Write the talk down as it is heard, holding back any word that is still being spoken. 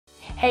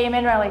Hey, I'm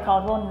Ann-Riley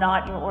Caldwell,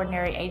 not your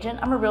ordinary agent.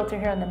 I'm a realtor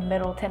here in the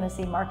Middle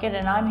Tennessee market,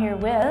 and I'm here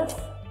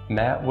with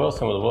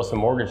Matt.Wilson with the Wilson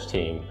Mortgage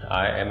Team.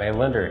 I am a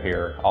lender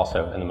here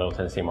also in the Middle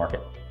Tennessee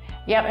market.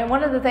 Yep, and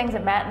one of the things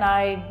that Matt and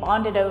I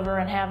bonded over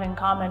and have in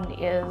common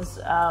is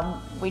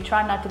we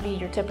try not to be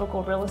your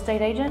typical real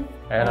estate agent.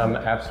 And I'm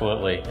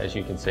absolutely, as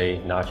you can see,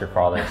 not your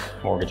father's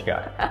mortgage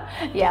guy.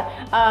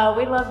 Yeah,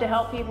 we love to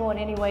help people in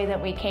any way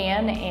that we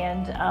can,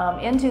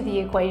 and into the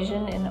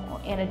equation,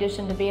 in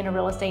addition to being a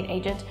real estate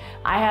agent,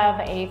 I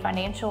have a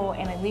financial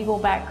and a legal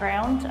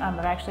background. I'm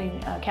actually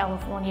a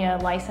California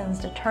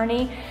licensed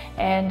attorney,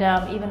 and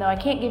even though I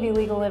can't give you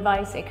legal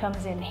advice, it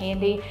comes in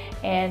handy.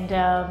 And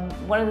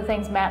one of the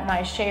things Matt and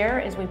I share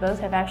is we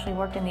both have actually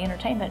worked in the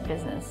entertainment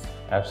business.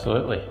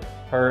 Absolutely.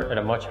 Her at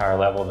a much higher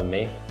level than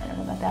me. I don't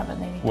know about that, but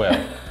maybe. Well,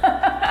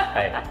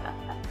 hey,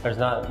 there's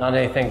not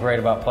anything great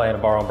about playing a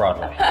bar on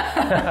Broadway.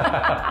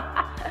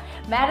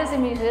 Matt is a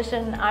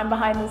musician. I'm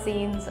behind the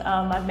scenes.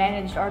 I've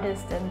managed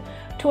artists and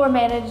tour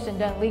managed and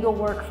done legal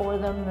work for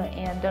them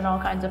and done all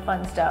kinds of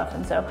fun stuff.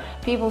 And so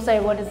people say,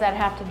 what does that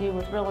have to do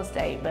with real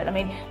estate? But I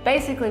mean,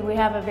 basically we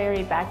have a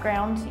varied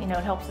background. You know,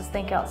 it helps us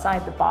think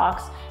outside the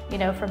box. You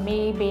know, for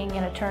me, being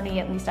an attorney,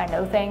 at least I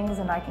know things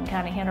and I can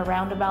kind of hint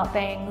around about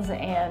things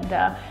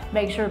and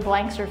make sure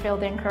blanks are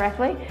filled in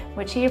correctly,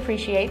 which he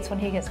appreciates when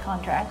he gets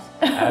contracts.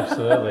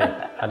 Absolutely.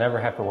 I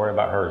never have to worry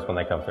about hers when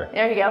they come through.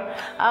 There you go.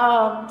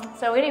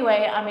 So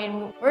anyway, I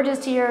mean, we're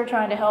just here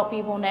trying to help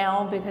people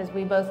now because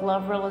we both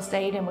love real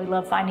estate and we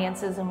love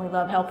finances and we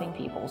love helping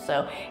people.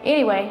 So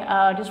anyway,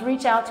 just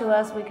reach out to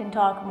us. We can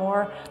talk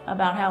more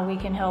about how we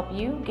can help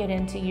you get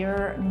into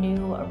your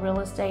new real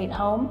estate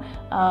home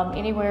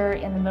anywhere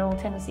in the Middle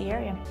Tennessee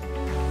area.